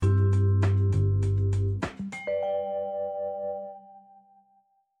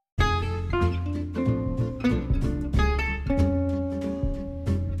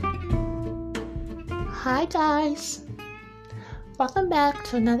Hi guys! Welcome back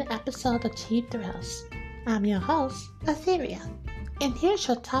to another episode of Cheap Thrills. I'm your host, Etheria, and here's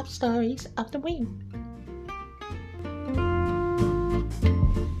your top stories of the week.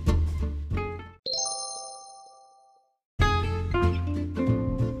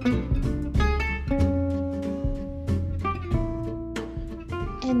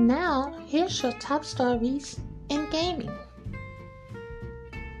 And now, here's your top stories in gaming.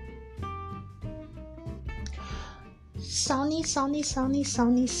 Sony.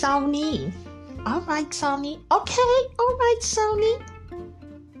 Alright, Sony. Okay, alright, Sony.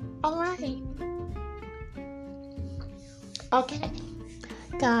 Alright. Okay,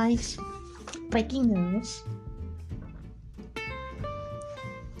 guys, breaking news.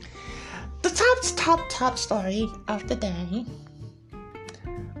 The top story of the day,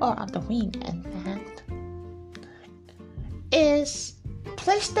 or of the week, in fact, is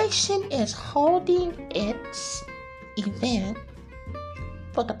PlayStation is holding its event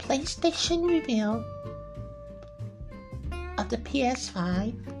for the PlayStation reveal of the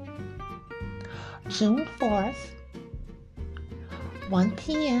PS5 June 4th, 1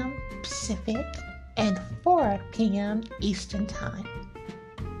 p.m. Pacific and 4 p.m. Eastern Time.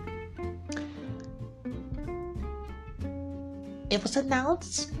 It was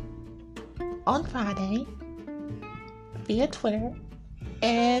announced on Friday via Twitter,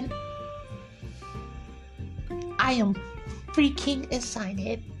 and I am freaking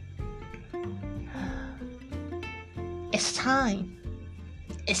excited. It's time.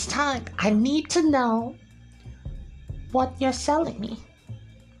 I need to know what you're selling me.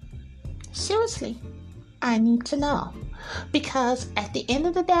 Seriously, I need to know. Because at the end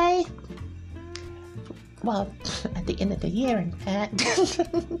of the day, well, at the end of the year, in fact,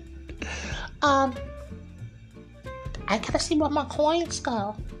 I gotta see where my coins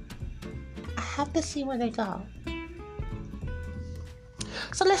go. I have to see where they go.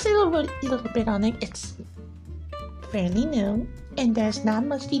 So let's see a little bit on it. It's fairly new, and there's not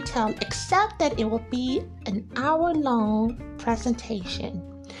much detail except that it will be an hour-long presentation.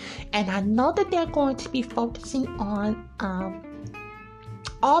 And I know that they're going to be focusing on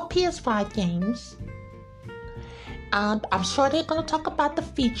all PS5 games. I'm sure they're going to talk about the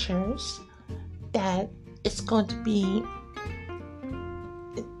features that it's going to be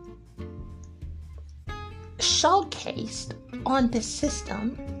showcased on this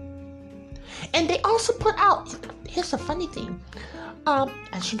system. And they also put out, here's a funny thing,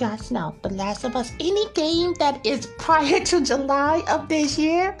 as you guys know, The Last of Us, any game that is prior to July of this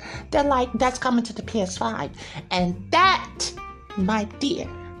year, they're like, that's coming to the PS5. And that, my dear,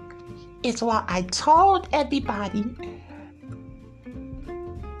 is why I told everybody.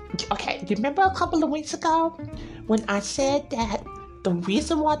 Okay, you remember a couple of weeks ago when I said that the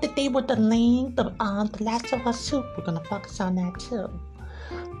reason why that they were delaying the Last of Us 2, we're gonna focus on that too.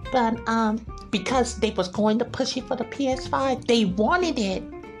 But because they was going to push it for the PS5, they wanted it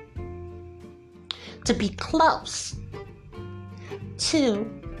to be close to.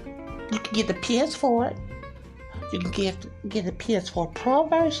 You can get the PS4, you can get a PS4 Pro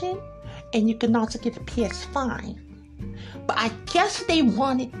version, and you can also get the PS5. But I guess they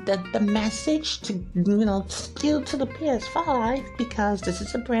wanted the message to, skew to the PS5 because this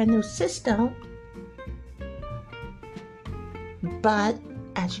is a brand new system. But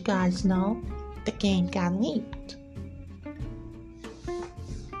as you guys know, the game got leaked.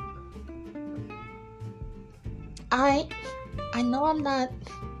 I know I'm not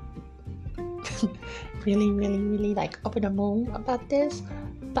really like over the moon about this,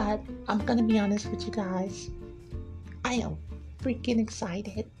 but I'm gonna be honest with you guys. I am freaking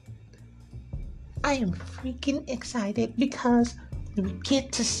excited. Because we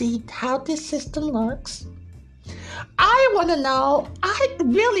get to see how this system looks. I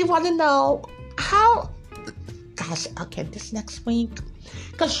really want to know how, okay, this next week,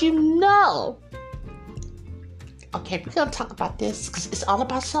 because okay, we're going to talk about this because it's all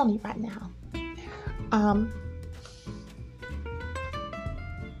about Sony right now.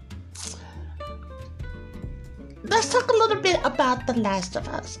 Let's talk a little bit about The Last of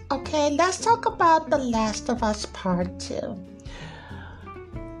Us. Okay, let's talk about The Last of Us Part 2.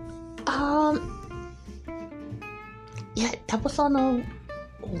 Yeah, that was on a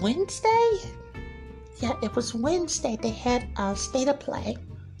Wednesday? Yeah, it was Wednesday. They had a state of play,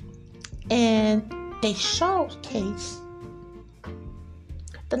 and they showcased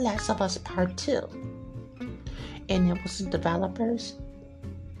The Last of Us Part 2. And it was the developers,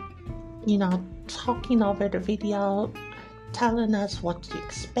 talking over the video, telling us what to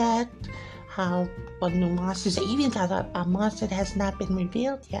expect, how what new monsters, even got a monster that has not been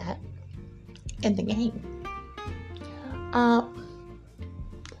revealed yet. in the game.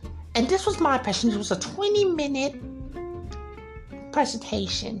 And this was my impression. It was a 20-minute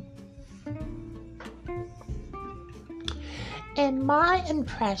presentation. And my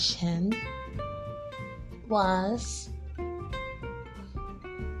impression was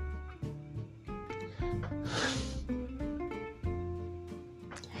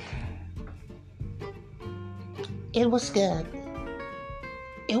it was good.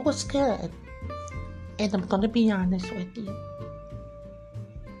 It was good. And I'm going to be honest with you.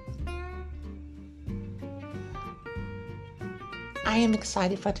 I am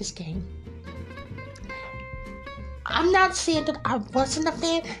excited for this game. I'm not saying that I wasn't a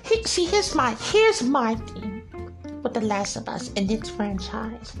fan. Here's my thing with The Last of Us and its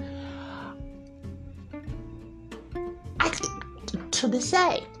franchise. To this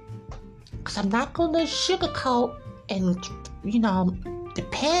day, because I'm not going to sugarcoat and, the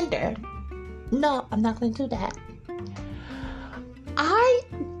pander. No, I'm not going to do that. I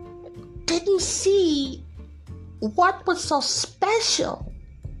didn't see what was so special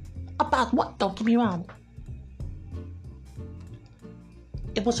about what. Don't get me wrong.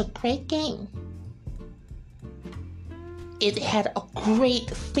 It was a great game. It had a great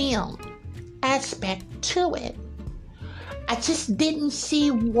film aspect to it. I just didn't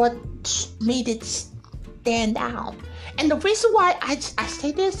see what made it stand out. And the reason why I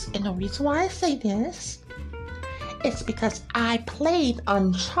say this, and the reason why I say this, is because I played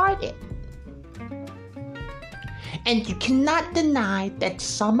Uncharted. And you cannot deny that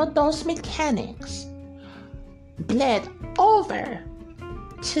some of those mechanics bled over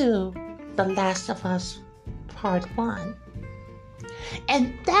to The Last of Us Part 1.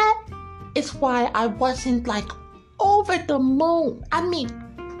 And that is why I wasn't like over the moon. I mean,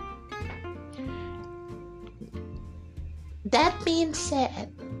 that being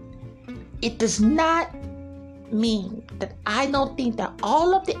said, it does not mean that I don't think that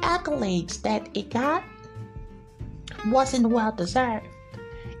all of the accolades that it got wasn't well deserved.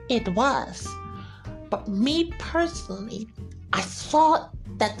 It was. But me personally, I thought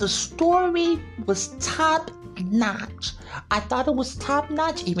that the story was top notch. I thought it was top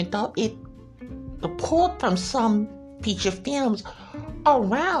notch, even though it pulled from some feature films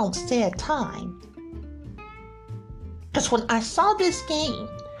around said time. Because when I saw this game,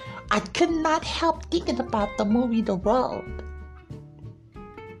 I could not help thinking about the movie The Road.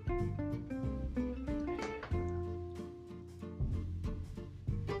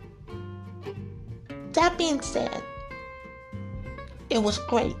 That being said, it was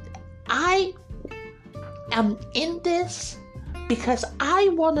great. I am in this because I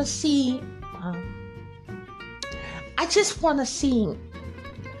want to see, I just want to see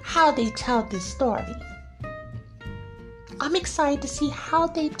how they tell this story. I'm excited to see how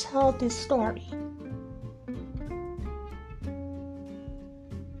they tell this story.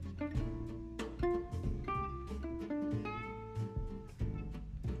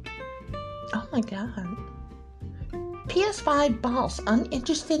 Oh my God. PS5 boss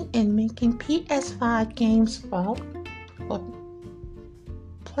uninterested in making PS5 games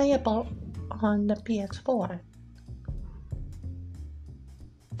playable on the PS4.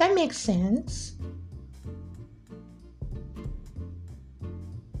 That makes sense.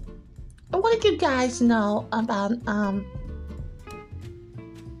 What did you guys know about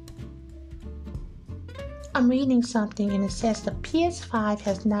I'm reading something and it says the PS5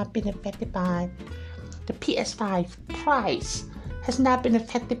 has not been affected by the PS5 price has not been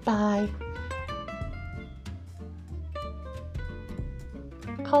affected by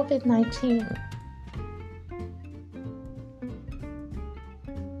COVID-19.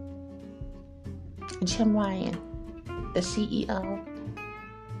 Jim Ryan, the CEO,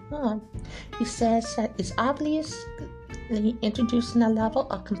 he says that it's obviously introducing a level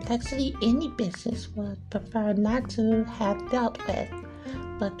of complexity any business would prefer not to have dealt with,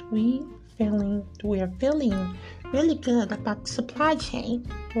 but we're feeling really good about the supply chain.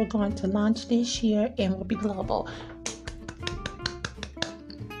 We're going to launch this year and will be global.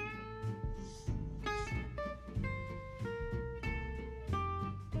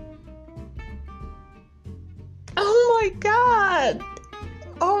 Oh my God!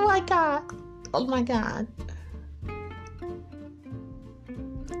 Oh my God! Oh my God!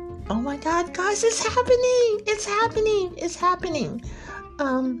 Oh my God, guys, it's happening! It's happening! It's happening!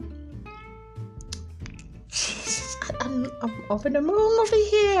 Jesus, I'm over the moon over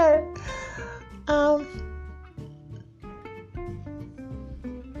here. Oh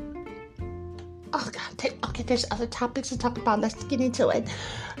God, okay, there's other topics to talk about. Let's get into it.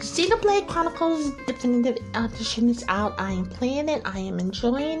 Xenoblade Chronicles Definitive Edition is out. I am playing it. I am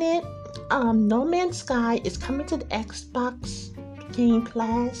enjoying it. No Man's Sky is coming to the Xbox Game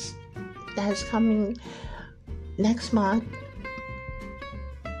Pass. That is coming next month.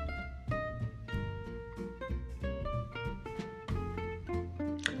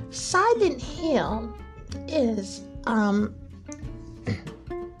 Silent Hill is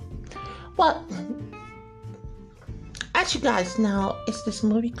well, as you guys know, it's this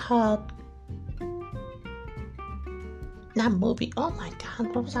movie called, not movie, oh my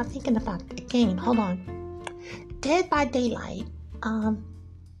god, what was I thinking about? The game, hold on. Dead by Daylight. And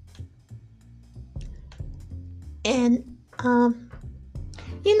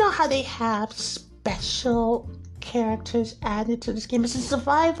you know how they have special characters added to this game? It's a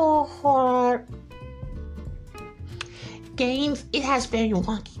survival horror game. It has very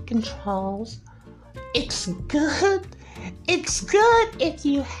wonky controls. It's good. It's good if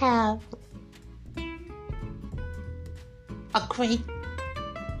you have a great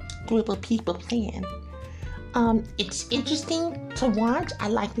group of people playing. It's interesting to watch. I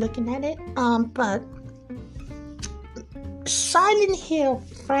like looking at it. But Silent Hill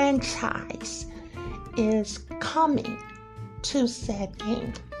franchise is coming to said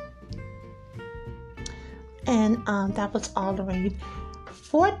game. And that was all the rage.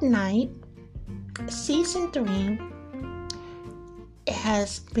 Fortnite Season 3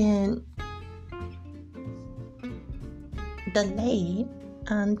 has been delayed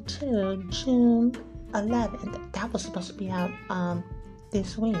until June 11th. That was supposed to be out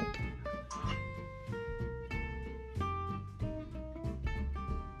this week.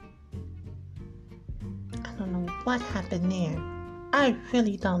 I don't know what happened there. I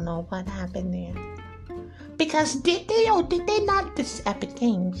really don't know what happened there. Because did they or did they not, this is Epic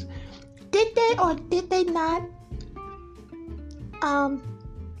Games, did they or did they not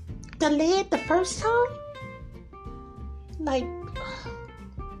delay it the first time? Like,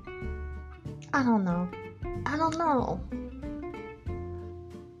 I don't know. I don't know.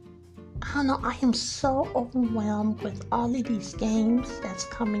 I am so overwhelmed with all of these games that's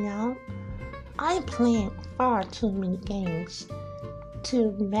coming out. I am playing far too many games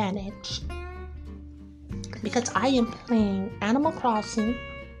to manage. Because I am playing Animal Crossing.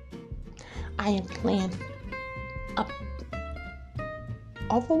 I am playing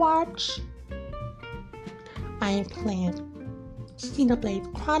Overwatch. I am playing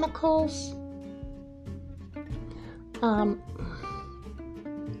Xenoblade Chronicles.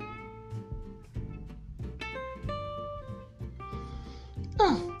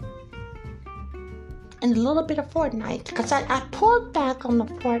 And a little bit of Fortnite, because I pulled back on the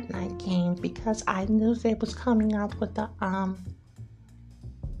Fortnite game because I knew they was coming out with the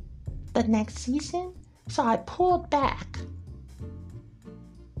next season, so I pulled back.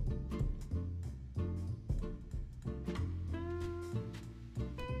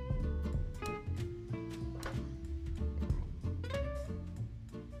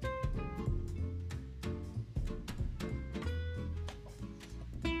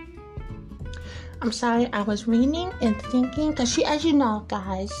 I'm sorry, I was reading and thinking, because as you know,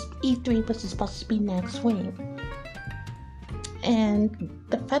 guys, E3 was supposed to be next week. And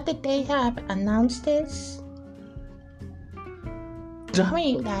the fact that they have announced this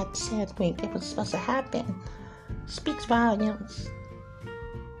during that said week it was supposed to happen speaks volumes.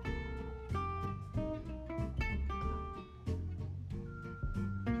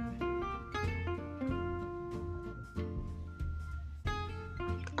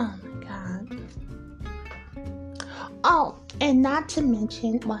 Oh my god. Oh, and not to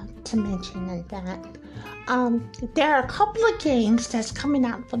mention, that there are a couple of games that's coming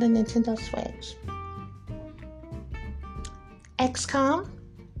out for the Nintendo Switch. XCOM,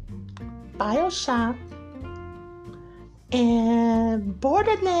 BioShock, and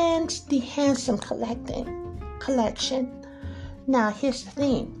Borderlands: The Handsome Collection. Now, here's the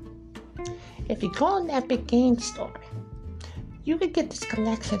thing. If you go on the Epic Games Store, you can get this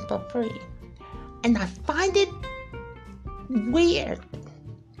collection for free. And I find it weird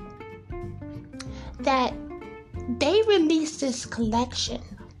that they released this collection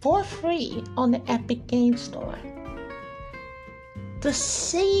for free on the Epic Games Store the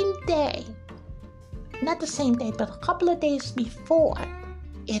same day, not the same day, but a couple of days before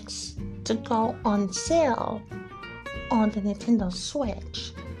it's to go on sale on the Nintendo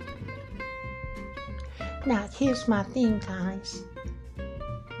Switch. Now, here's my thing, guys.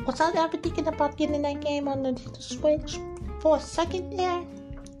 Was I ever thinking about getting that game on the Nintendo Switch for a second there?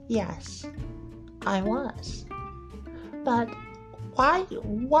 Yes, I was. But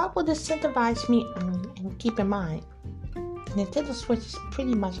what would incentivize me, and keep in mind, the Nintendo Switch is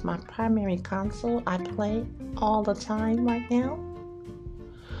pretty much my primary console. I play all the time right now.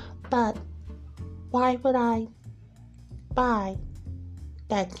 But why would I buy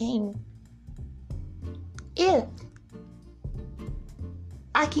that game if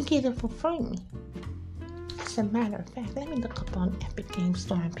I can get it for free? As a matter of fact, let me look up on Epic Game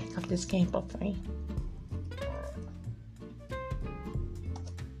Store and pick up this game for free.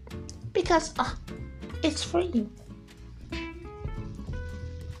 Because it's free.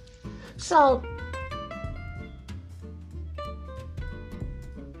 So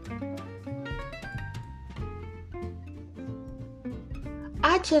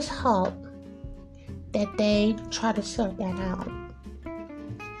I just hope that they try to sort that out.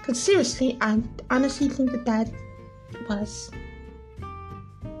 Because seriously, I honestly think that was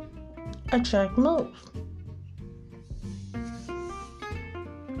a jerk move.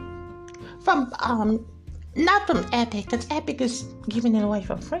 From, not from Epic, because Epic is giving it away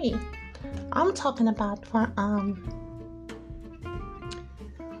for free. I'm talking about for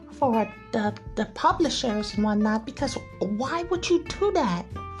the publishers and whatnot, because why would you do that?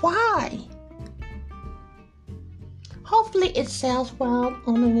 Why? Hopefully it sells well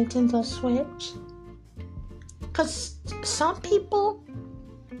on the Nintendo Switch. Because some people,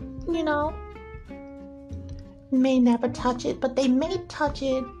 may never touch it, but they may touch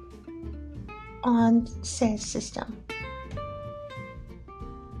it on said system.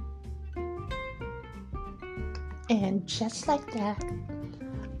 And just like that,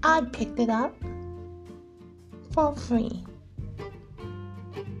 I picked it up for free.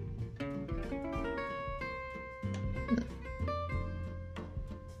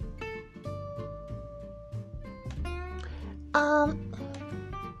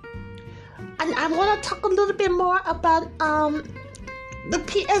 And I want to talk a little bit more about the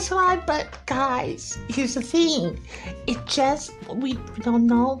PS5, but guys, here's the thing. We don't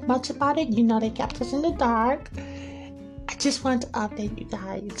know much about it. They kept us in the dark. I just want to update you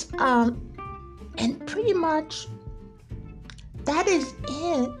guys. And pretty much that is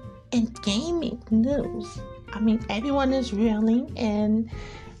it in gaming news. I mean, everyone is reeling, and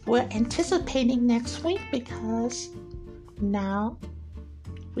we're anticipating next week because now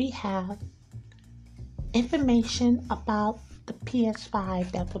we have information about the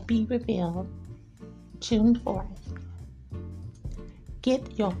PS5 that will be revealed June 4th.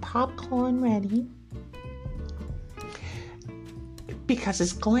 Get your popcorn ready because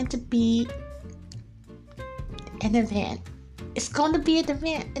it's going to be an event. It's going to be an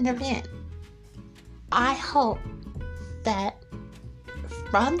event. I hope that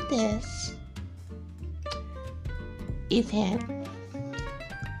from this event,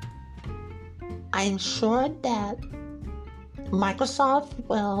 I'm sure that Microsoft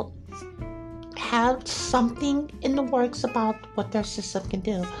will have something in the works about what their system can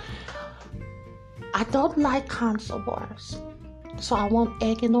do. I don't like console wars, so I won't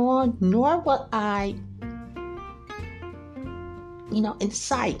egg it on, nor will I,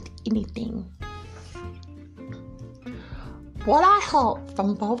 incite anything. What I hope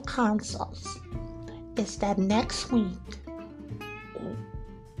from both consoles is that next week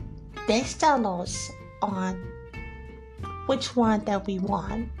they tell us on which one that we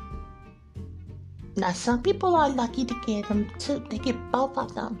want. Now, some people are lucky to get them too. They get both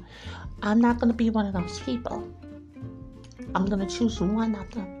of them. I'm not going to be one of those people. I'm going to choose one of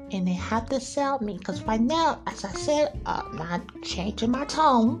them. And they have to sell me. Because right now, as I said, I'm not changing my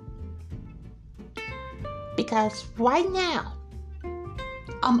tone. Because right now,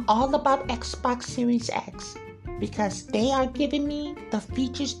 I'm all about Xbox Series X. Because they are giving me the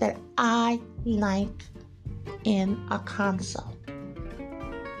features that I like in a console.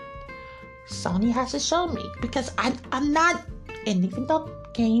 Sony has to show me, because I'm not, and even though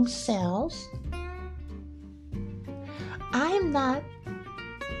game sells, I'm not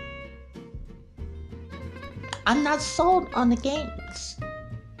sold on the games.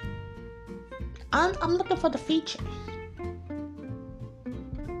 I'm looking for the features.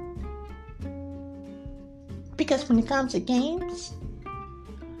 Because when it comes to games,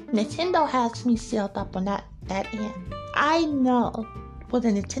 Nintendo has me sealed up on that end. I know with a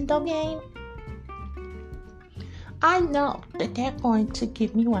Nintendo game, I know that they're going to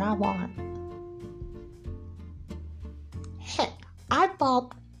give me what I want. Heck, I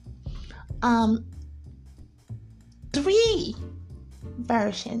bought 3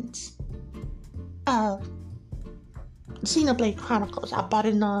 versions of Xenoblade Chronicles. I bought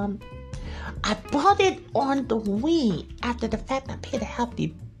it on the Wii after the fact I paid a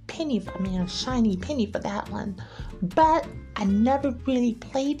hefty penny a shiny penny for that one. But I never really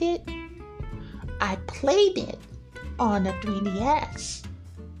played it. I played it on a 3DS.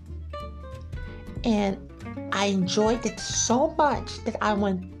 And I enjoyed it so much that I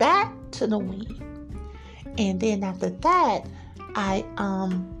went back to the Wii. And then after that, I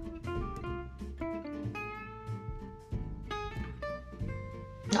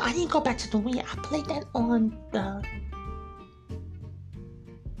no, I didn't go back to the Wii. I played that on the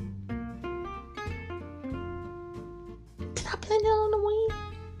Did I play that on the Wii?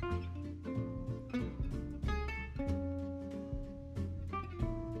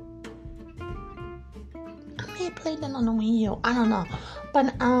 I may have played that on the Wii U. I don't know.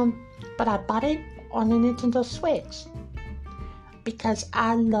 But I bought it on the Nintendo Switch because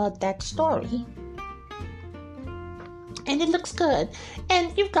I love that story. And it looks good.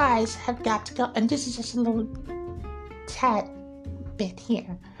 And you guys have got to go, and this is just a little tad bit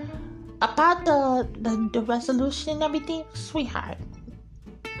here. About the resolution and everything, sweetheart,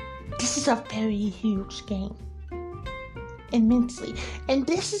 this is a very huge game. Immensely. And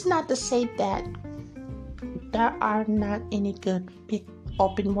this is not to say that there are not any good big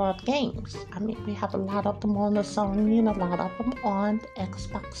open world games. I mean, we have a lot of them on the Sony and a lot of them on the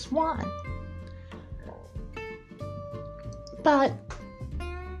Xbox One. But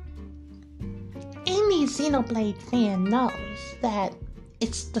any Xenoblade fan knows that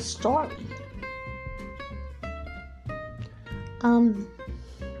it's the story.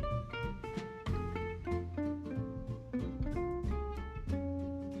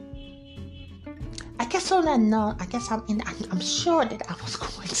 I guess on that note, I'm sure that I was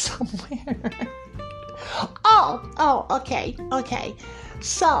going somewhere. Okay.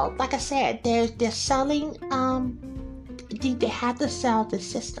 So, like I said, they're selling, they had to sell the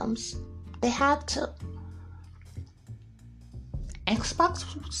systems. They had to. Xbox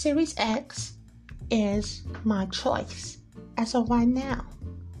Series X is my choice as of right now.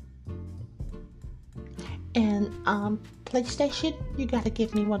 And PlayStation, you gotta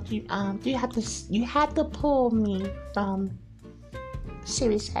give me what you have to pull me from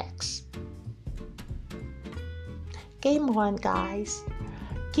Series X. Game on, guys.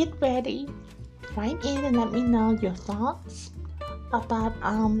 Get ready. Write in and let me know your thoughts about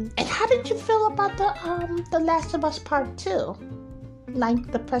and how did you feel about the Last of Us Part 2?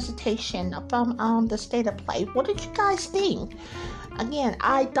 Like the presentation from the State of Play. What did you guys think? Again,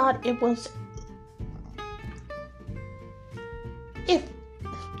 I thought it was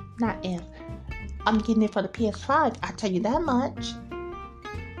I'm getting it for the PS5, I tell you that much.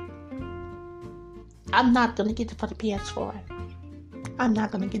 I'm not gonna get it for the PS4. I'm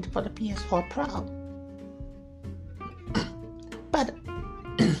not gonna get it for the PS4 Pro. But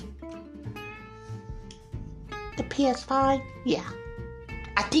the PS5, yeah.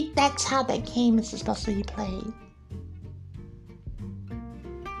 I think that's how that game is supposed to be played.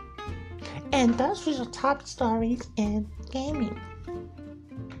 And those were your top stories in gaming.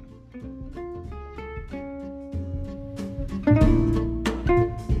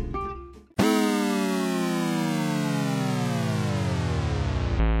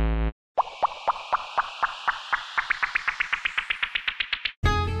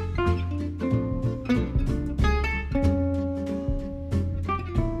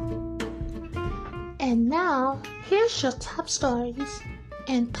 And now, here's your top stories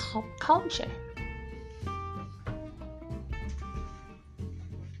in pop culture.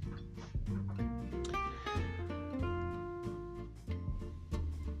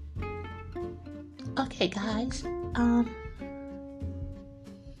 Okay, guys. I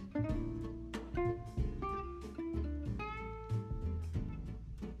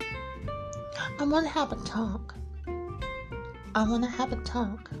want to have a talk.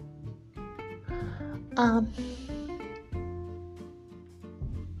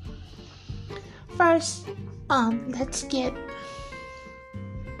 First, let's get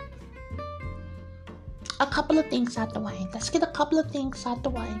a couple of things out the way.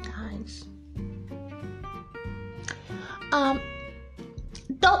 guys. I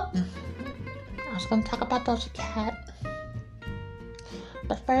was going to talk about Doja Cat.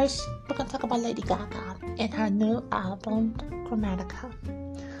 But first, we're going to talk about Lady Gaga and her new album, Chromatica.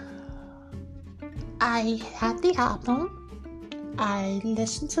 I had the album. I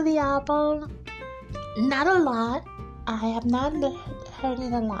listened to the album. Not a lot. I have not heard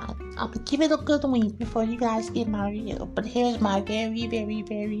it a lot. I'll give it a good week before you guys get my review. But here's my very, very,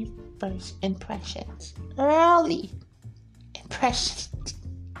 very first impressions. Early impressions.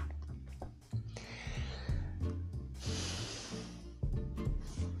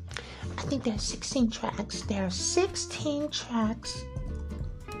 I think there are 16 tracks. There are 16 tracks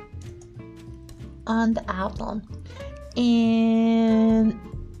on the album. And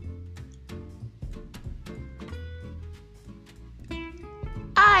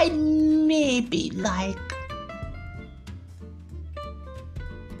I maybe like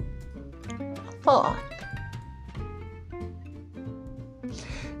 4.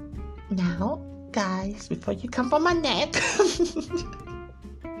 Now, guys, before you come for my neck,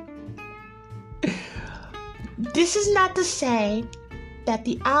 this is not to say that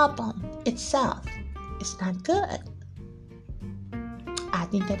the album itself is not good. I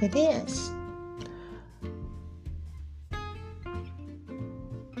think that it is.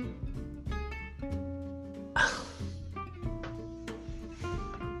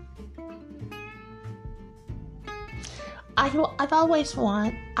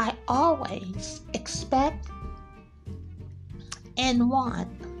 I always expect and want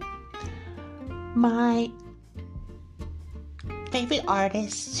my favorite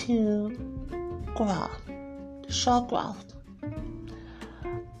artists to grow, show growth.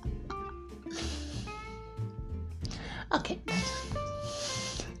 Okay.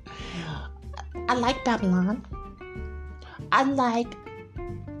 I like Babylon. I like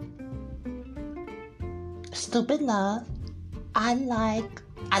Stupid Love. I love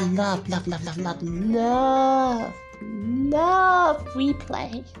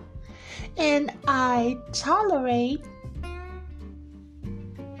Replay. And I tolerate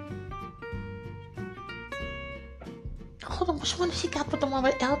hold on, which one did she got with the one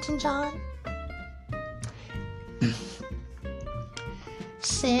with Elton John?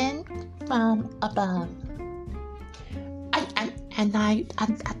 Sin from Above. I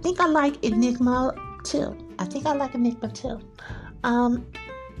think I like Enigma too.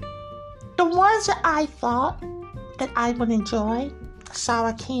 The ones that I thought that I would enjoy,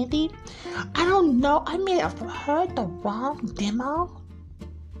 Sour Candy, I don't know, I may have heard the wrong demo,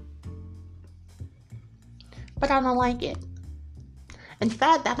 but I don't like it. In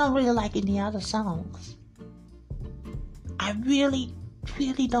fact, I don't really like any other songs. I really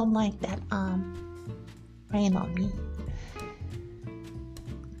don't like that Rain on Me.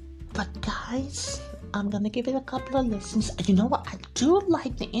 But guys, I'm gonna give it a couple of listens. You know what? I do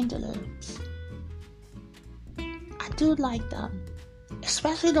like the interludes. I do like them,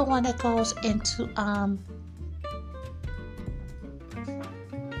 especially the one that goes into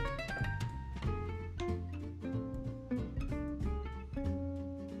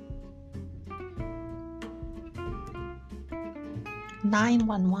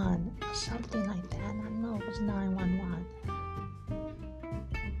 911 or something like that. I know it was 911.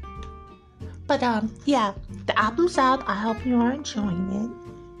 But yeah, the album's out. I hope you are enjoying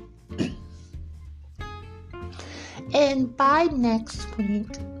it. And by next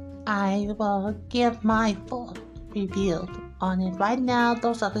week, I will give my full review on it. Right now,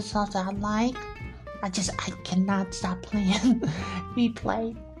 those are the songs that I like. I cannot stop playing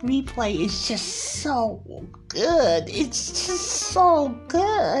Replay. Replay is just so good. It's just so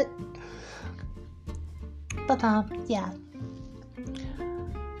good. But yeah.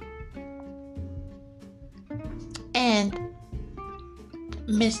 And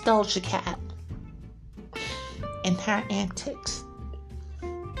Miss Doja Cat and her antics.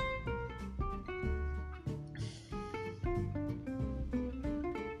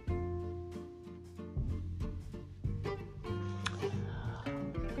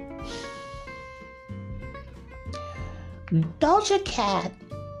 Doja Cat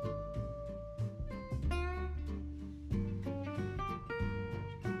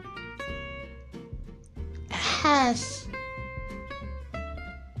has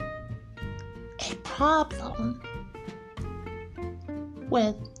a problem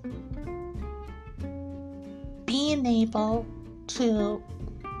with being able to.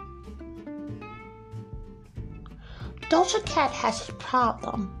 Doja Cat has a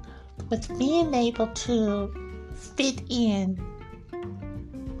problem with being able to fit in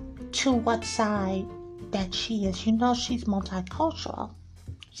to what side that she is. You know, she's multicultural.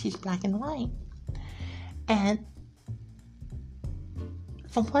 She's black and white. And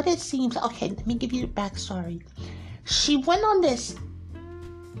from what it seems, okay, let me give you the backstory. She went on this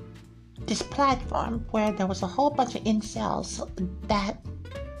platform where there was a whole bunch of incels. That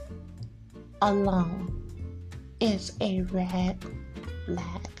alone is a red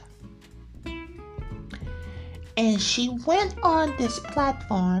flag. And she went on this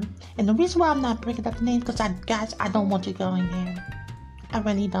platform, and the reason why I'm not bringing up names, because I don't want to go in there. I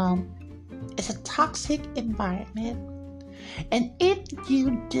really don't. It's a toxic environment. And if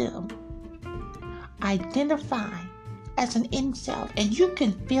you do identify as an incel, and you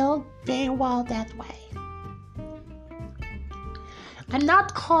can feel very well that way, I'm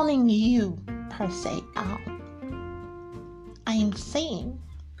not calling you per se out. I am saying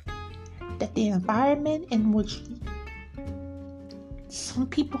that the environment in which some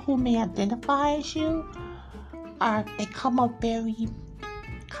people who may identify as you they come up very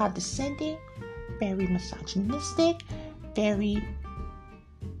condescending, very misogynistic, very,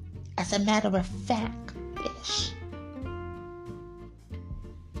 as a matter of fact-ish.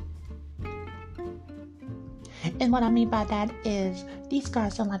 And what I mean by that is these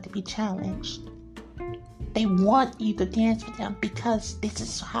guys don't like to be challenged. They want you to dance with them because this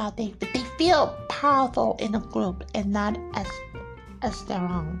is how they feel powerful in a group and not as their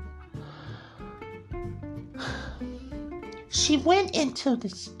own. She went into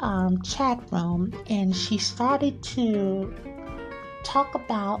this chat room and she started to talk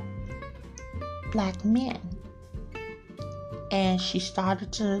about black men. And she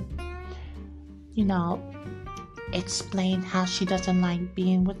started to, explain how she doesn't like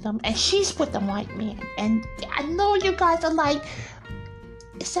being with them. And she's with a white man. And I know you guys are like,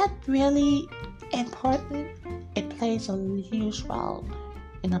 is that really important? It plays a huge role.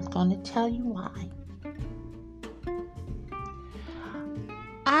 And I'm going to tell you why.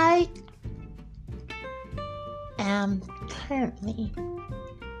 I am currently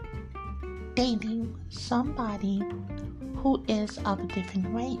dating somebody who is of a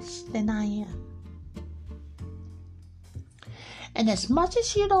different race than I am. And as much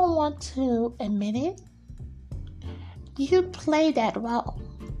as you don't want to admit it, you play that role.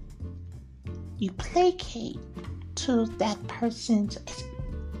 You placate to that person's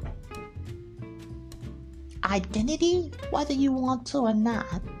identity, whether you want to or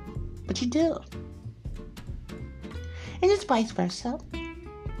not, but you do. And it's vice versa.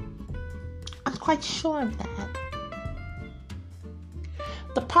 I'm quite sure of that.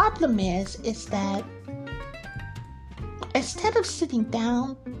 The problem is that instead of sitting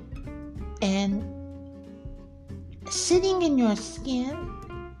down and sitting in your skin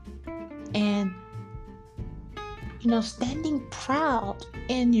and, standing proud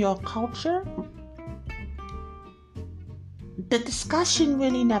in your culture, the discussion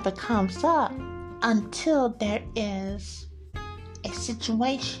really never comes up until there is a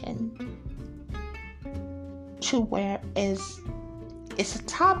situation to where it's a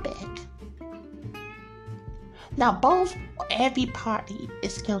topic. Now, every party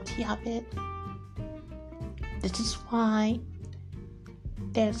is guilty of it. This is why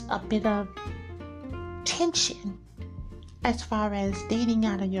there's a bit of tension as far as dating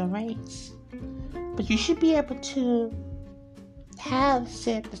out of your race. But you should be able to have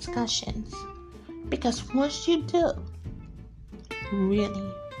said discussions, because once you do,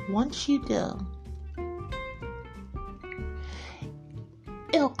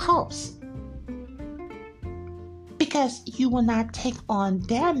 it'll cost. Because you will not take on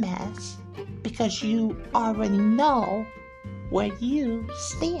their mess, because you already know where you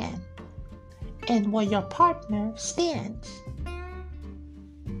stand and where your partner stands.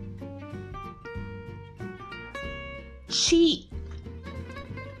 She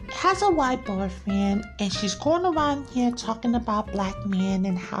has a white boyfriend and she's going around here talking about black men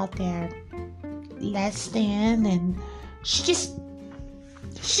and how they're less than, and she just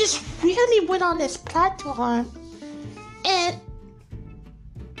really went on this platform. And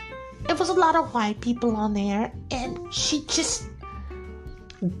it was a lot of white people on there, and she just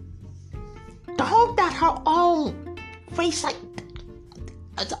dogged out her own race. Like,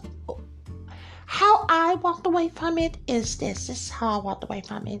 how I walked away from it is this. This is how I walked away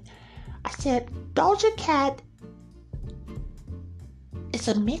from it. I said, Doja Cat is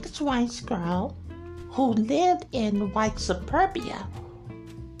a mixed race girl who lived in white suburbia,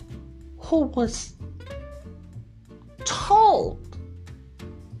 who was told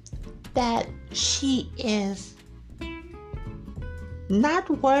that she is not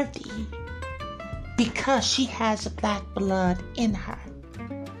worthy because she has black blood in her.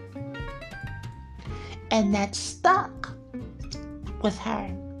 And that stuck with her.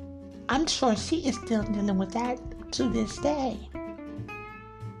 I'm sure she is still dealing with that to this day.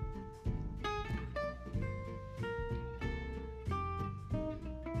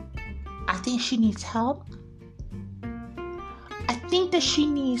 I think she needs help. I think that she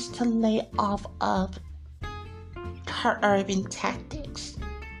needs to lay off of her urban tactics.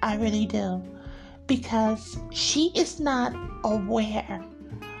 I really do. Because she is not aware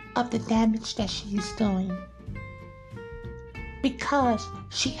of the damage that she's doing. Because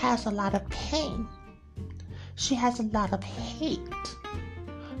she has a lot of pain. She has a lot of hate.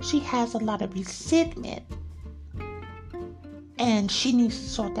 She has a lot of resentment. And she needs to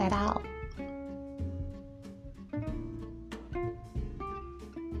sort that out.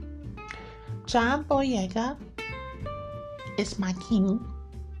 John Boyega is my king.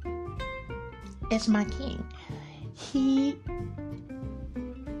 Is my king. He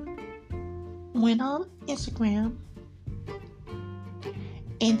went on Instagram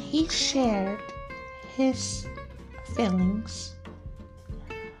and he shared his feelings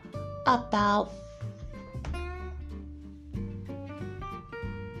about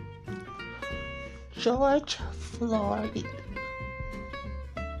George Floyd.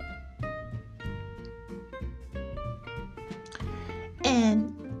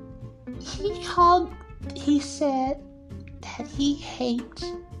 And he said that he hates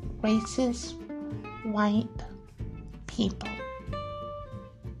racist white people.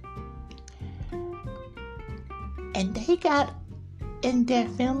 And they got in their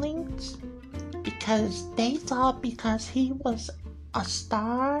feelings because they thought because he was a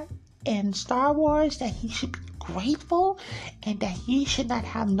star in Star Wars that he should be grateful and that he should not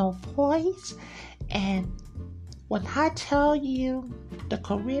have no voice. And when I tell you the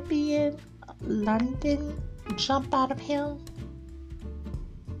Caribbean, London jump out of him,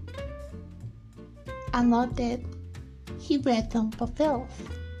 I love that he read them for filth.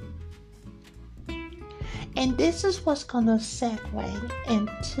 And this is what's going to segue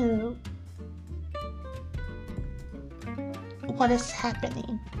into what is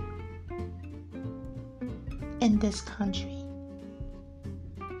happening in this country.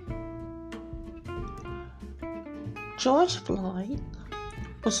 George Floyd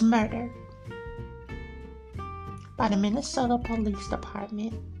was murdered by the Minnesota Police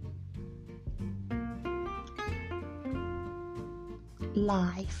Department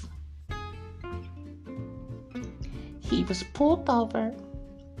live. He was pulled over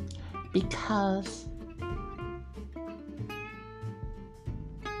because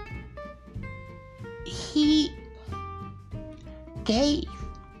he gave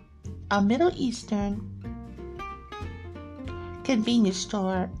a Middle Eastern convenience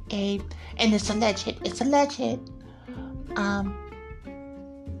store and it's alleged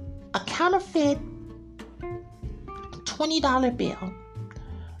a counterfeit $20 bill,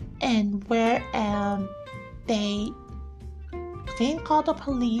 and where they didn't call the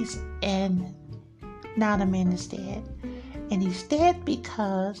police, and now the man is dead. And he's dead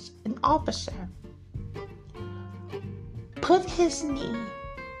because an officer put his knee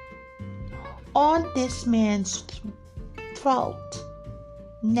on this man's throat,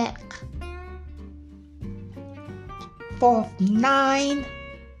 neck, for 9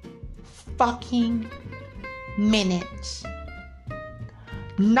 fucking minutes.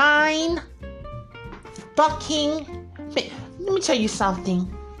 9 fucking minutes. Let me tell you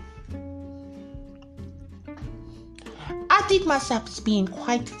something. I think myself as being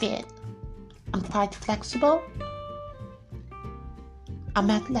quite fit. I'm quite flexible.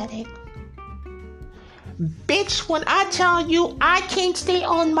 I'm athletic. Bitch, when I tell you I can't stay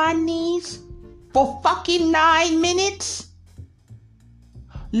on my knees for fucking 9 minutes,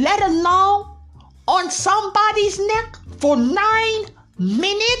 let alone on somebody's neck for 9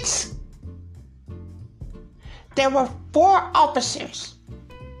 minutes. There were 4 officers,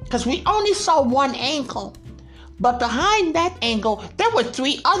 because we only saw one angle, but behind that angle there were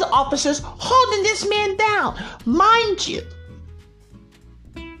 3 other officers holding this man down. Mind you,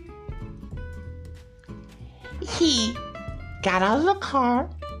 he got out of the car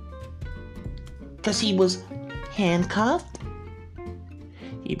because he was handcuffed.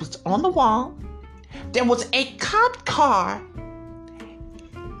 He was on the wall. There was a cop car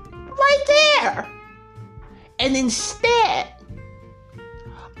right there. And instead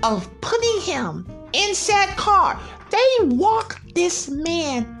of putting him in said car, they walked this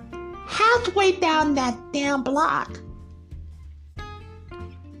man halfway down that damn block.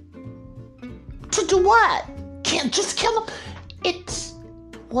 To do what? Can't just kill him. It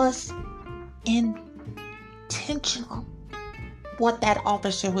was intentional what that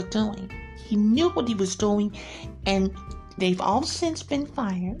officer was doing. He knew what he was doing, and they've all since been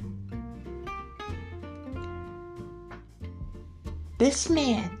fired. This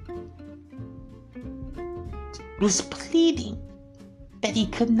man was pleading that he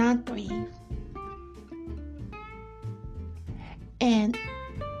could not breathe. And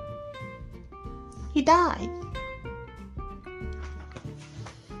he died.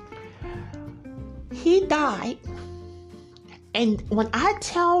 He died. And when I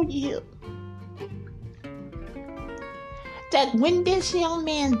tell you that when this young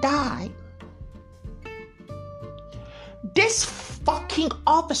man died, this fucking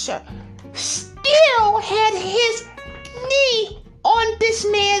officer still had his knee on this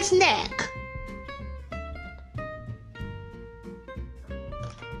man's neck.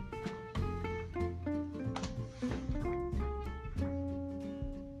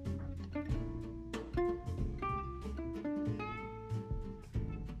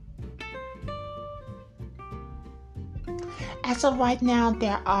 As of right now,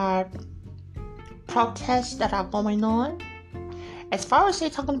 there are protests that are going on. As far as they're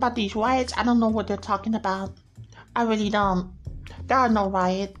talking about these riots, I don't know what they're talking about. I really don't. There are no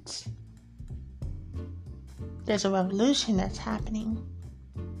riots. There's a revolution that's happening.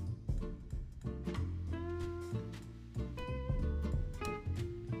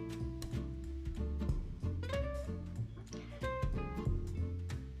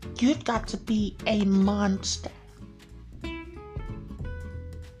 You've got to be a monster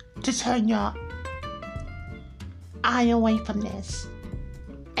to turn your eye away from this.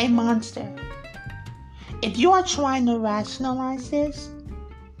 A monster. If you are trying to rationalize this,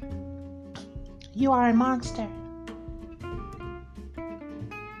 you are a monster.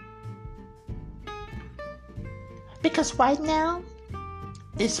 Because right now,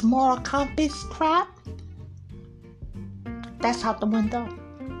 this moral compass crap, that's out the window.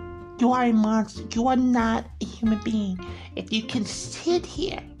 You are a monster. You are not a human being. If you can sit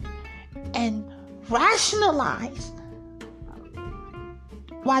here and rationalize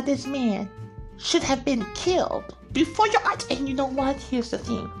why this man should have been killed before your eyes. And you know what? Here's the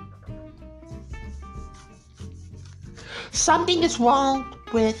thing. Something is wrong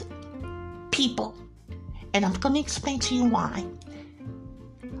with people. And I'm going to explain to you why.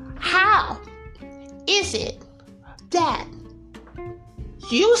 How is it that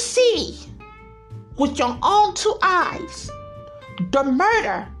you see with your own two eyes the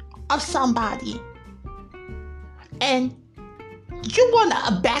murder of somebody and you want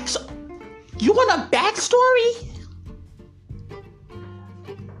a backstory?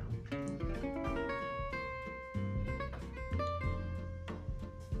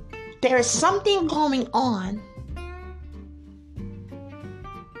 There is something going on.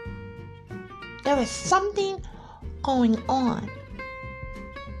 There is something going on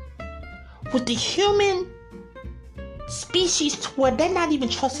with the human species to where they're not even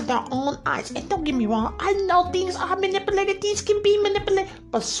trusting their own eyes. And don't get me wrong, I know things are manipulated, things can be manipulated,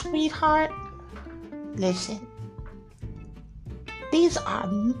 but sweetheart, listen, these are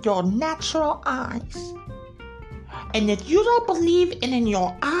your natural eyes. And if you don't believe in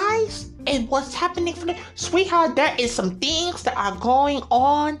your eyes and what's happening for them, sweetheart, there is some things that are going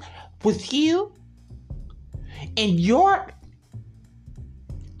on with you and your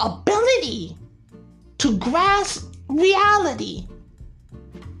ability to grasp reality.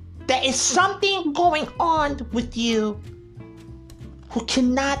 There is something going on with you who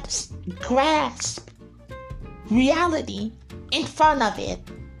cannot grasp reality in front of it.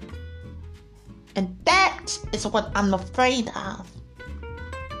 And that is what I'm afraid of.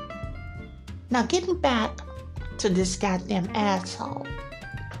 Now, getting back to this goddamn asshole.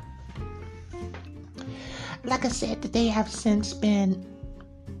 Like I said, they have since been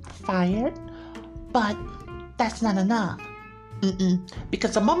fired, but that's not enough.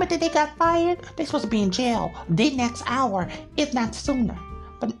 Because the moment that they got fired, they're supposed to be in jail the next hour, if not sooner.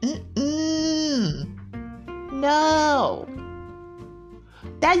 But no.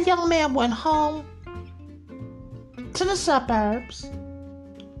 That young man went home to the suburbs.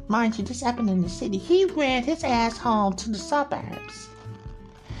 Mind you, this happened in the city. He ran his ass home to the suburbs.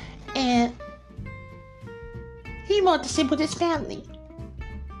 And he wanted to sit with his family.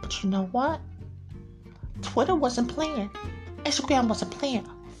 But you know what? Twitter wasn't playing. Instagram wasn't playing.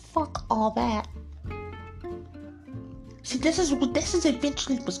 Fuck all that. See, this is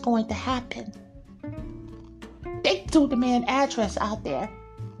eventually what's going to happen. They threw the man's address out there.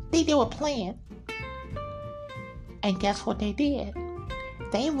 They were playing. And guess what they did?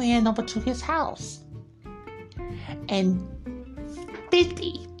 They ran over to his house. And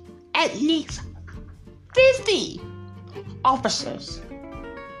 50, at least 50 officers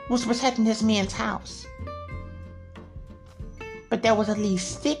was protecting this man's house. But there was at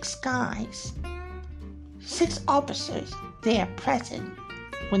least 6 guys, 6 officers there present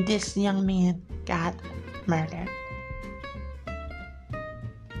when this young man got murdered.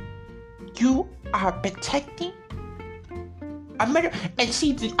 You are protecting a murder. And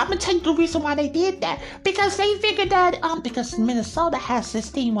see, I'm gonna tell you the reason why they did that. Because they figured that because Minnesota has this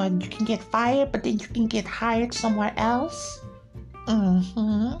thing where you can get fired, but then you can get hired somewhere else.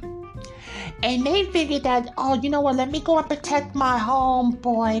 And they figured that, oh, you know what, let me go and protect my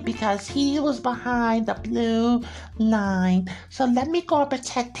homeboy because he was behind the blue line. So let me go and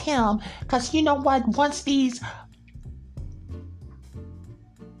protect him because you know what, once these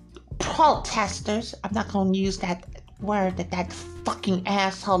protesters, I'm not going to use that word that fucking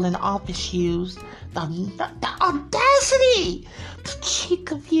asshole in the office used, the audacity, the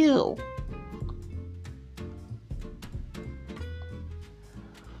cheek of you.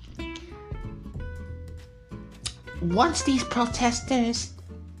 Once these protesters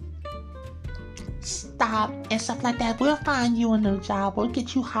job and stuff like that, we'll find you a new job. We'll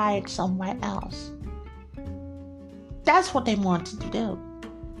get you hired somewhere else. That's what they wanted to do.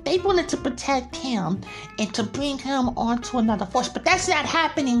 They wanted to protect him and to bring him onto another force. But that's not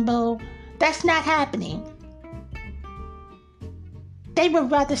happening, boo. That's not happening. They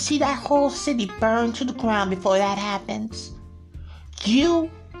would rather see that whole city burn to the ground before that happens.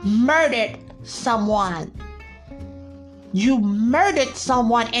 You murdered someone. You murdered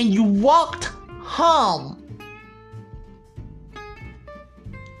someone and you walked home.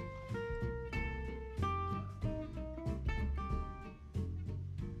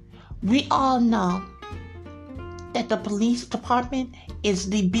 We all know that the police department is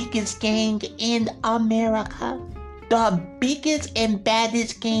the biggest gang in America. The biggest and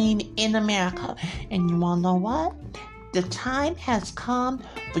baddest gang in America. And you wanna know what? The time has come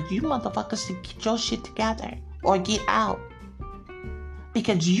for you motherfuckers to get your shit together or get out.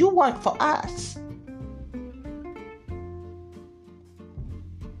 Because you work for us.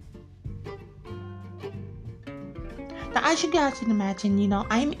 Now, as you guys can imagine,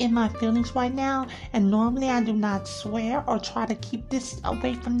 I'm in my feelings right now, and normally I do not swear or try to keep this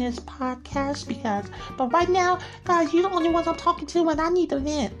away from this podcast but right now, guys, you're the only ones I'm talking to, and I need to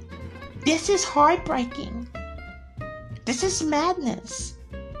vent. This is heartbreaking. This is madness.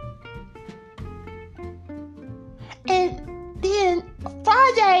 And then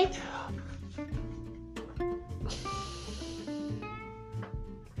Friday,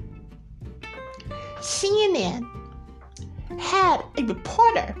 CNN had a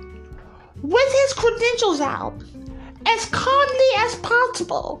reporter with his credentials out, as calmly as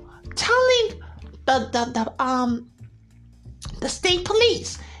possible, telling the state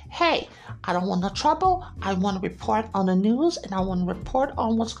police, hey, I don't want no trouble. I want to report on the news and I want to report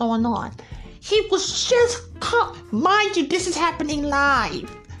on what's going on. He was just mind you, this is happening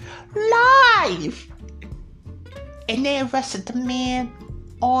live. And they arrested the man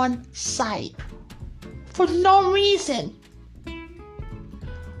on site for no reason.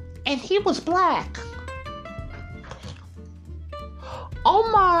 And he was black.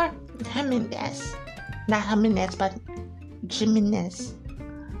 Omar Jimenez, not Jimenez, but Jimenez.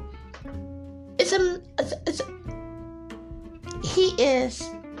 He is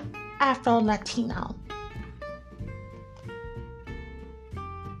Afro-Latino.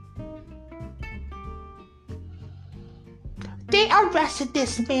 They arrested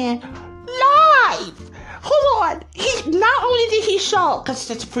this man live. Hold on. Not only did he show, because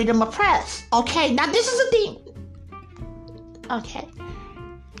it's freedom of press. Okay, now this is the thing. Okay.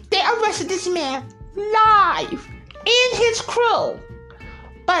 They arrested this man live in his crew.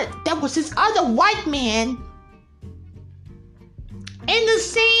 But there was this other white man in the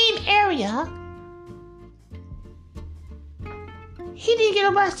same area. He didn't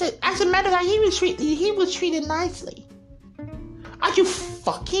get arrested. As a matter of fact, he was treated nicely. Are you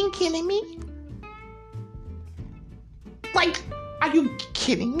fucking kidding me? Like, are you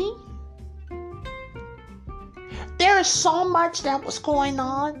kidding me? There is so much that was going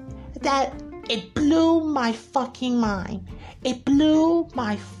on that it blew my fucking mind. It blew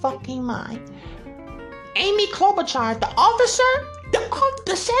my fucking mind. Amy Klobuchar, the officer,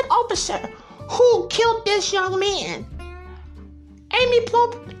 the said officer who killed this young man. Amy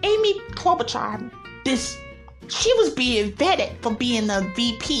Klobuchar, she was being vetted for being a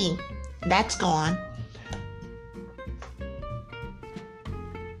VP. That's gone.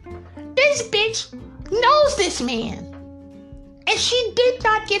 This bitch knows this man. And she did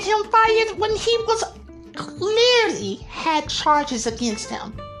not get him fired when he was clearly had charges against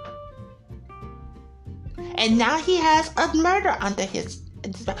him. And now he has a murder under his.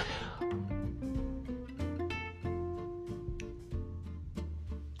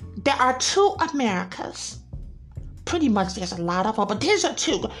 There are two Americas. Pretty much there's a lot of them, but there's a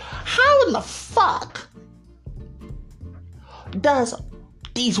two. How in the fuck does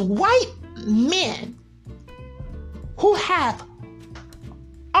these white men who have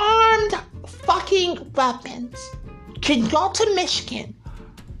armed fucking weapons can go to Michigan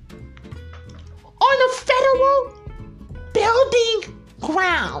on a federal building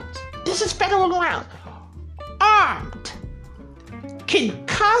ground? This is federal ground. Armed. Can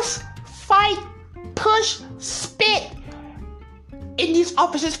cuss, fight, push, spit in these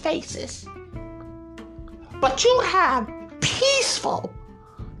officers' faces. But you have peaceful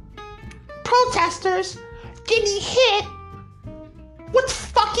protesters getting hit with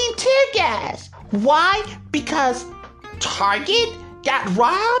fucking tear gas. Why? Because Target got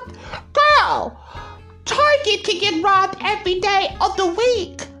robbed? Girl, Target can get robbed every day of the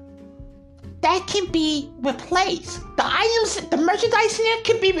week. That can be replaced. The items, the merchandise in there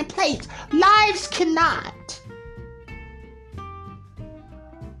can be replaced. Lives cannot.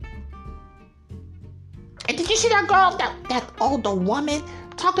 And did you see that girl, that older woman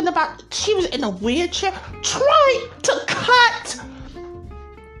talking about, she was in a wheelchair trying to cut.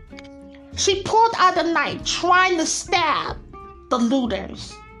 She pulled out a knife trying to stab the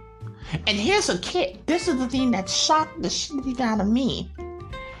looters. And here's a kick. This is the thing that shocked the shit out of me.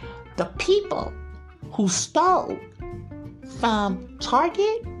 The people who stole from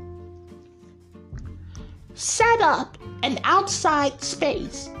Target set up an outside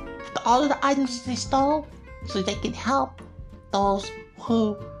space with all of the items they stole so they can help those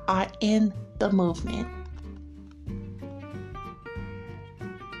who are in the movement.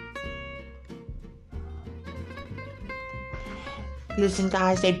 Listen,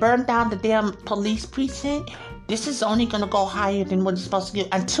 guys, they burned down the damn police precinct. This is only gonna go higher than what it's supposed to do.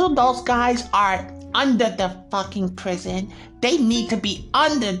 Until those guys are under the fucking prison, they need to be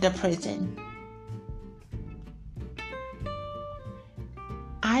under the prison.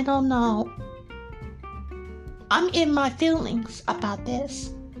 I don't know. I'm in my feelings about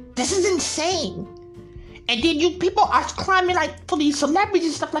this. This is insane. And then you people are climbing like for these celebrities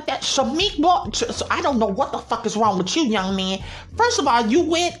and stuff like that. So I don't know what the fuck is wrong with you, young man. First of all, you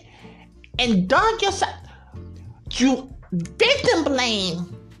went and dug yourself. You victim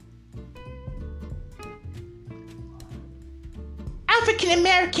blame African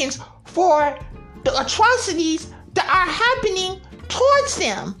Americans for the atrocities that are happening towards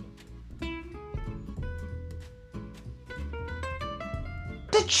them.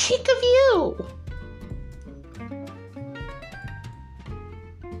 The cheek of you.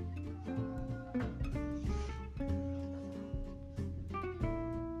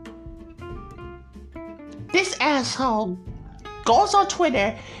 This asshole goes on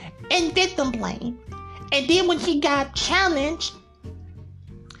Twitter and victim blame. And then when he got challenged,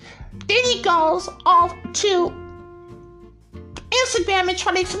 then he goes off to Instagram and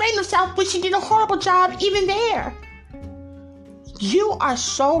try to explain himself, which he did a horrible job even there. You are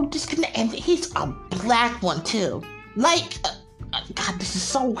so disconnected. And he's a black one too. Like, God, this is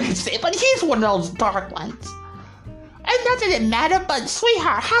so weird to say, but he's one of those dark ones. And not that it matter, but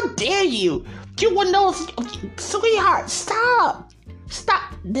sweetheart, how dare you? You one of those, sweetheart, stop.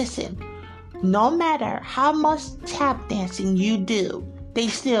 Stop. Listen, no matter how much tap dancing you do, they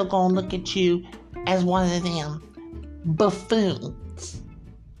still gonna look at you as one of them buffoons.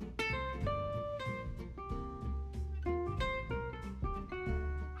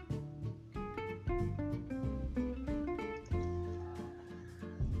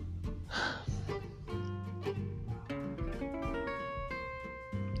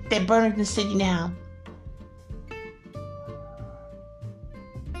 They're burning the city down.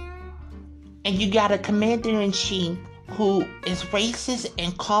 And you got a commander-in-chief who is racist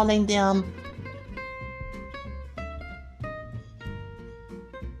and calling them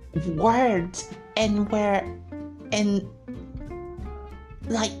words and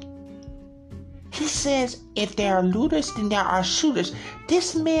like he says, if there are looters, then there are shooters.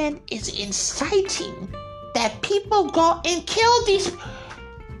 This man is inciting that people go and kill these.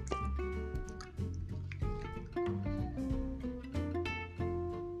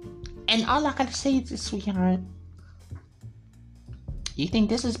 And all I gotta say is this, sweetheart. You think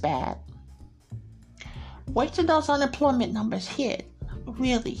this is bad? Wait till those unemployment numbers hit.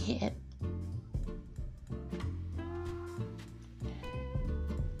 Really hit.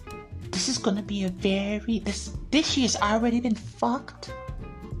 This is gonna be a very... This year's already been fucked.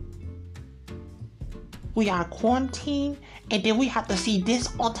 We are quarantined. And then we have to see this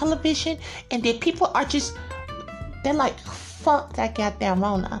on television. And then people are just... They're like, fuck that goddamn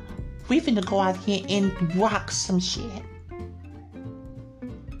Rona. We finna go out here and rock some shit.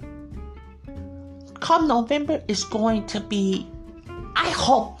 Come November is going to be... I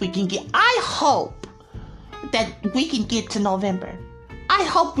hope that we can get to November. I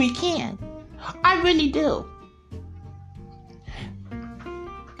hope we can. I really do.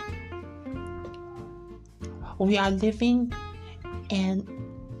 We are living in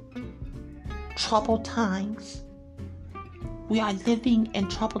troubled times. We are living in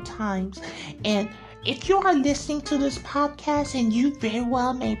troubled times. And if you are listening to this podcast and you very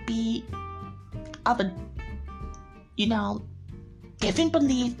well may be of a, different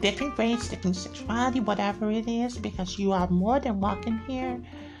belief, different race, different sexuality, whatever it is, because you are more than welcome here.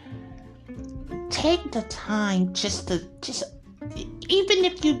 Take the time even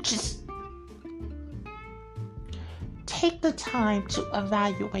if you just take the time to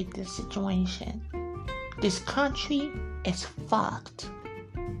evaluate this situation. This country is fucked.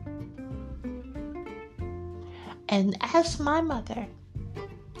 And as my mother,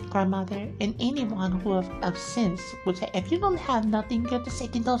 grandmother, and anyone who of sense would say, if you don't have nothing good to say,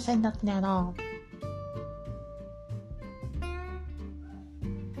 then don't say nothing at all.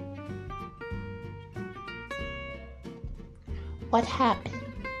 What happened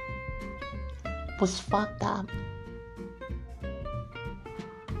was fucked up.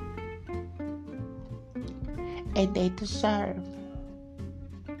 And they deserve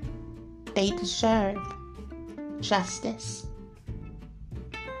justice.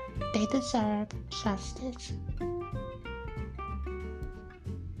 They deserve justice.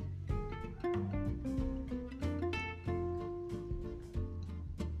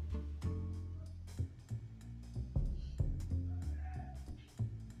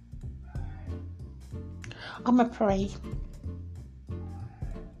 I'm gonna pray.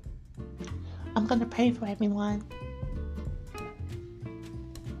 I'm gonna pray for everyone.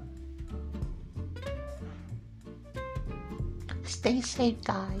 Stay safe,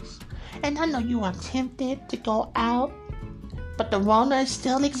 guys. And I know you are tempted to go out, but the Rona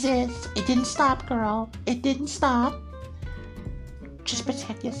still exists. It didn't stop, girl. It didn't stop. Just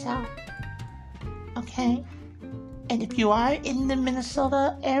protect yourself. Okay? And if you are in the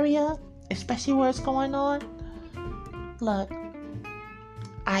Minnesota area, especially where it's going on, look,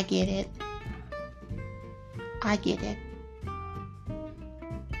 I get it. I get it.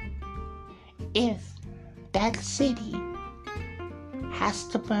 If that city has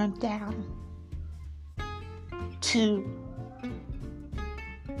to burn down to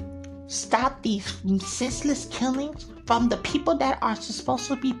stop these senseless killings from the people that are supposed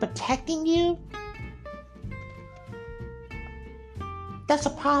to be protecting you, that's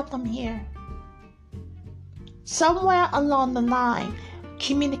a problem here. Somewhere along the line,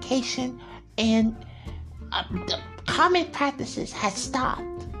 communication and the common practices has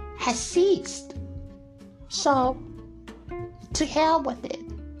stopped, has ceased. So, to hell with it.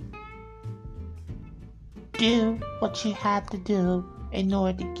 Do what you have to do in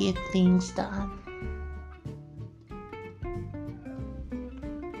order to get things done.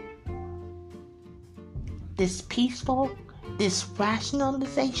 This peaceful, this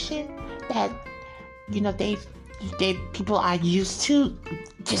rationalization that they people are used to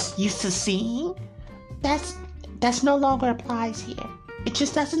seeing, that's no longer applies here. It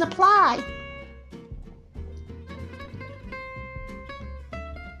just doesn't apply.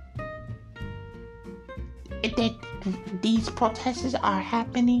 These protests are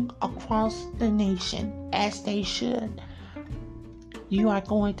happening across the nation, as they should. You are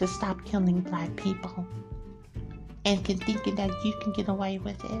going to stop killing black people and thinking that you can get away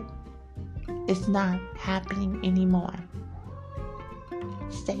with it. It's not happening anymore.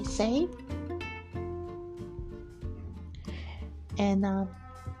 Stay safe. And I'll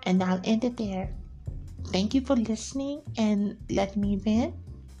end it there. Thank you for listening and letting me vent.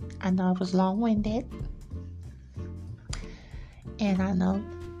 I know it was long-winded. And I know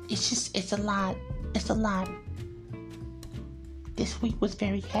it's a lot. It's a lot. This week was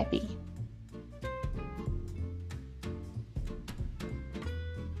very heavy.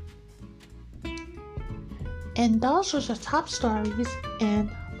 And those were the top stories in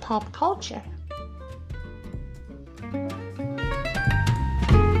pop culture.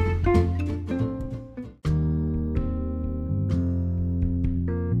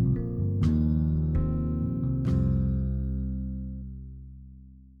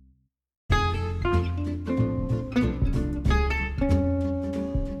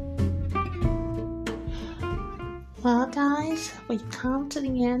 Well, guys, we've come to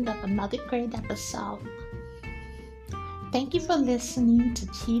the end of another great episode. Thank you for listening to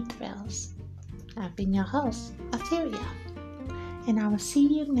Cheap Thrills. I've been your host, Etheria, and I will see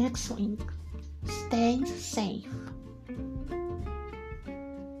you next week. Stay safe.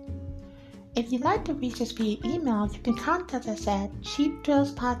 If you'd like to reach us via email, you can contact us at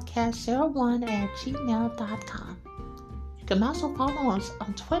cheapthrillspodcast01@gmail.com. You can also follow us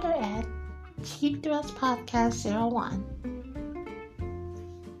on Twitter at cheapthrillspodcast01.